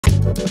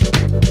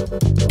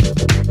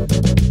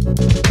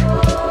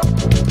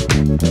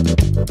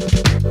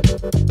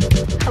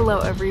Hello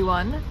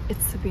everyone,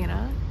 it's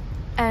Sabina,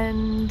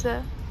 and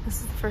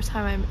this is the first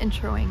time I'm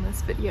introing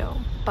this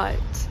video, but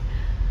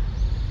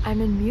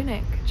I'm in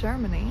Munich,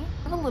 Germany.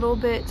 A little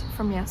bit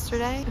from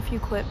yesterday, a few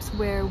clips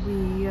where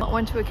we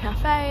went to a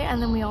cafe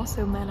and then we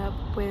also met up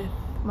with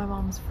my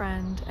mom's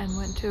friend and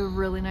went to a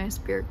really nice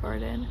beer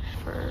garden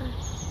for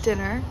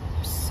dinner.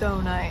 So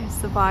nice,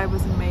 the vibe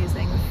was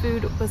amazing, the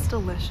food was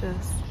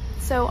delicious.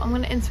 So I'm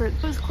gonna insert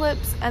those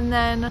clips and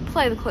then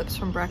play the clips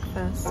from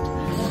breakfast.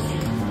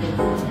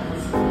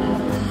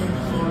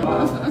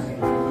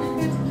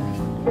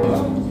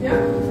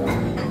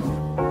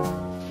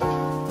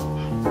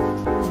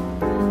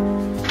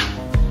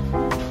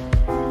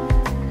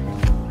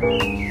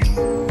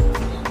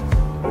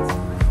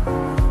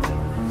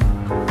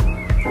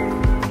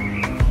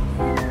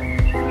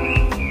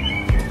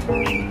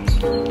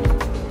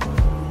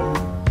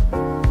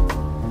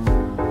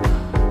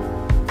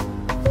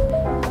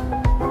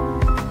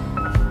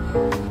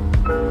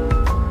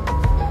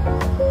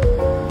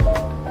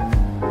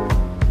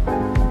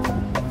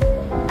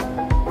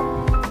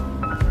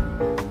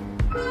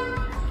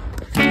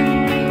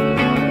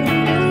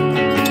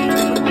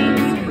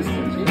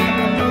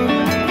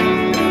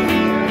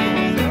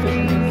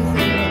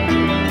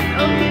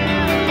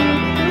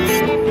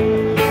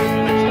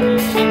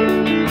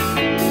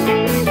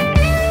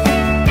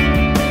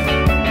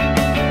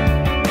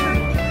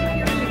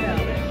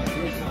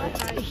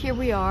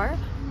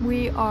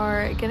 We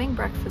are getting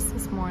breakfast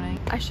this morning.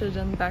 I should have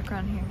done the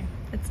background here.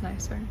 It's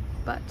nicer,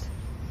 but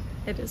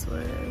it is what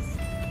it is.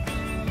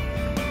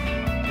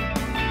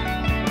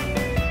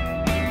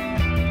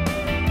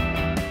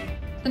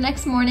 The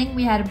next morning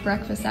we had a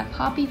breakfast at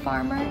Poppy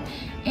Farmer,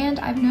 and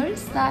I've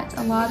noticed that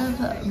a lot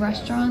of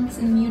restaurants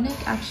in Munich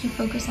actually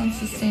focus on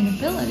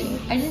sustainability.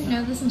 I didn't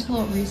know this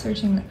until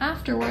researching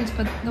afterwards,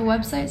 but the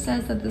website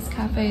says that this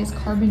cafe is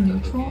carbon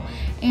neutral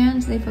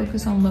and they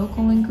focus on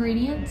local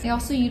ingredients. They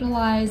also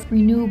utilize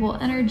renewable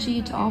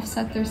energy to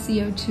offset their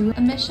CO2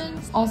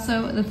 emissions.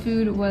 Also, the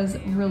food was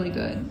really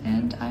good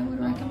and I would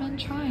recommend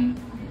trying.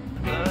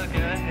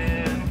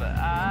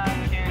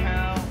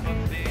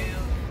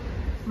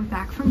 We're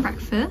back from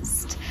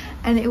breakfast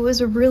and it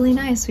was really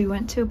nice. We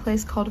went to a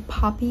place called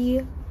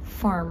Poppy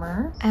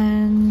Farmer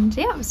and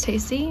yeah, it was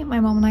tasty. My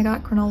mom and I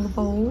got granola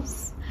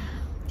bowls,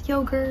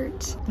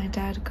 yogurt. My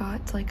dad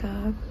got like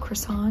a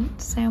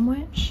croissant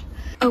sandwich.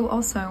 Oh,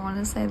 also I want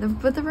to say,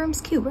 but the room's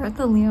cute. We're at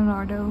the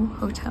Leonardo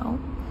Hotel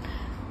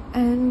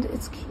and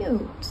it's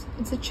cute.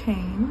 It's a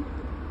chain.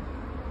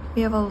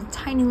 We have a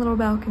tiny little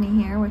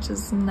balcony here, which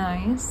is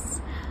nice.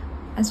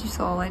 As you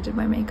saw, I did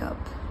my makeup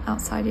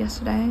outside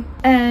yesterday.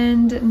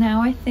 And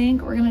now I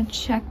think we're gonna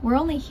check. We're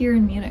only here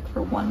in Munich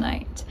for one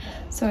night,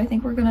 so I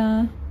think we're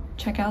gonna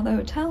check out the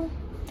hotel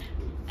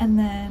and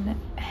then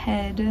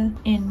head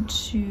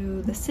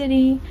into the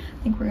city.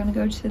 I think we're gonna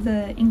go to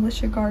the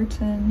Englischer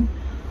Garten,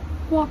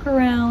 walk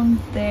around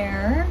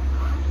there,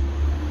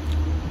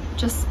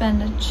 just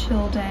spend a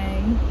chill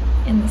day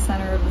in the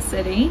center of the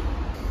city,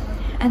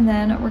 and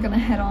then we're gonna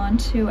head on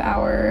to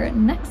our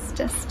next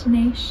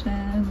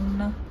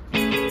destination.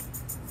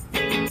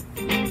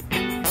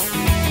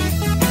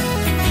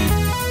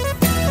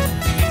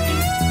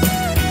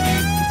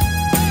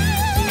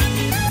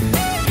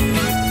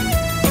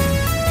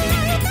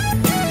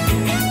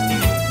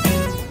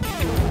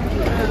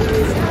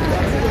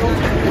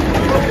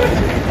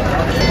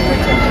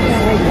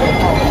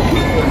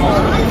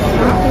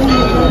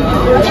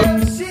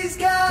 She's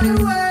got a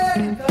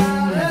word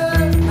about her.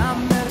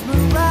 I'm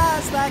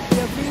mesmerized like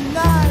every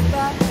night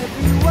by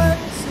every word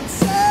she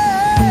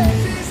says.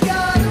 She's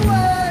got a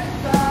word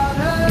about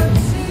her.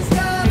 She's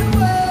got a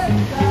word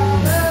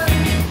about her.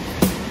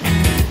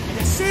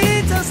 And she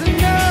doesn't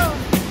know.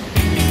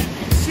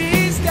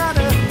 She's got a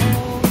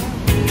home.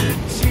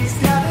 She's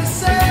got a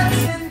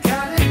certain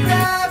kind of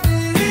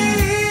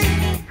gravity.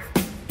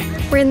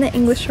 We're in the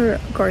Englischer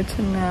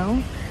Garten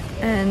now,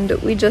 and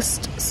we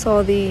just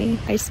saw the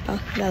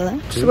Eisbachwelle,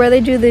 which is where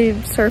they do the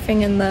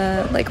surfing in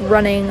the like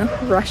running,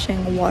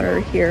 rushing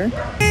water here.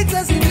 She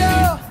doesn't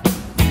know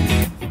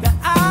that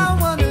I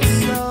wanna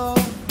know.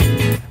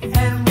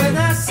 And when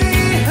I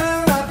see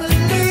her, I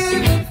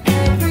believe in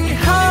every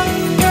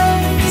hunger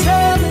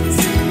turning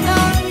to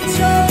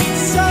natural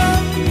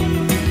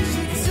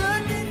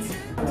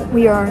song.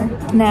 We are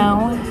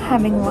now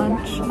having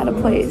lunch at a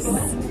place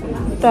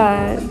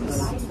that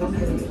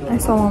I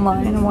saw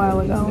online a while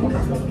ago.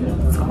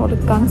 It's called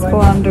Ganz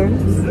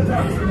Woanders,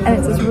 and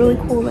it's this really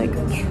cool like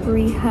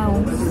tree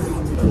house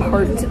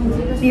part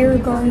beer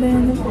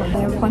garden.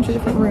 They have a bunch of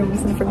different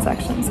rooms in different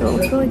sections, so it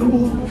looks really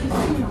cool.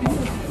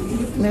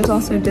 And there's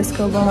also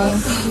disco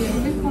balls.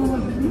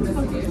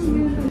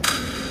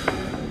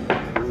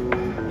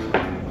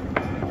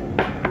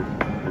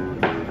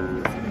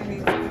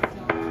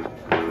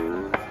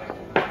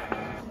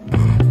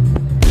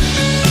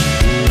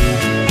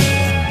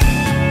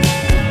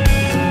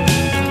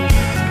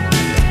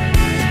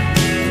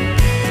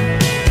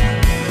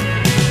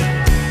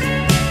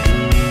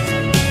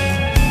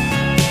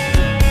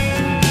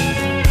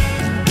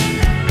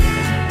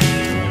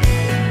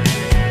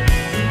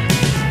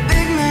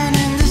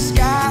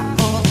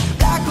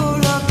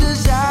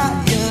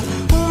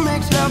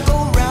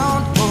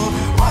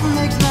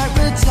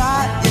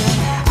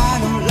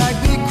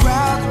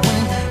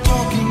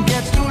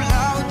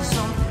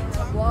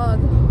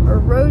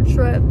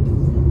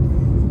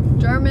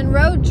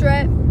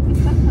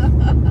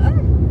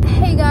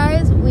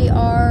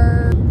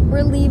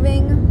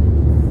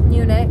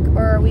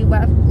 or we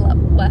left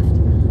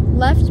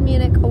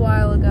Munich a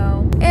while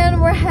ago.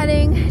 And we're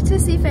heading to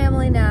see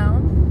family now.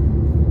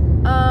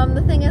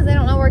 The thing is, they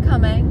don't know we're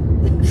coming.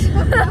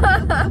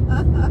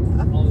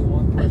 Only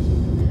one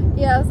person.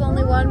 Yeah, it's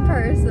only one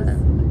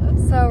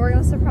person. So we're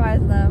gonna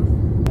surprise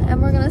them.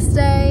 And we're gonna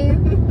stay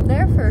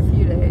there for a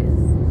few days.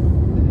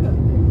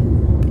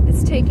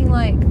 It's taking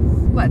like,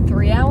 what,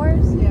 3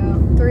 hours? Yeah.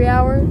 3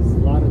 hours? A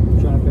lot of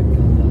traffic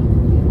on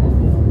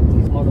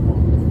the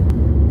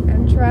Autobahn.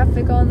 And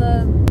traffic on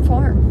the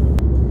farm.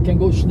 Can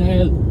go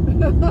schnell.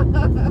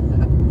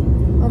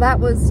 Well, that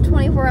was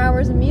 24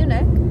 hours in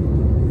Munich.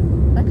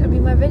 That could be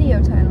my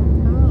video title.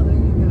 Oh, there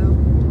you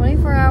go.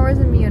 24 hours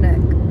in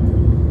Munich.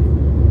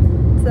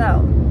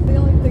 So, The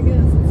only thing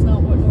is, it's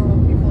not what normal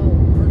people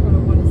are going to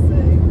want to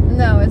say.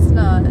 no, it's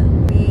not.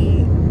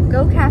 We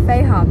go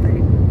cafe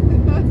hopping.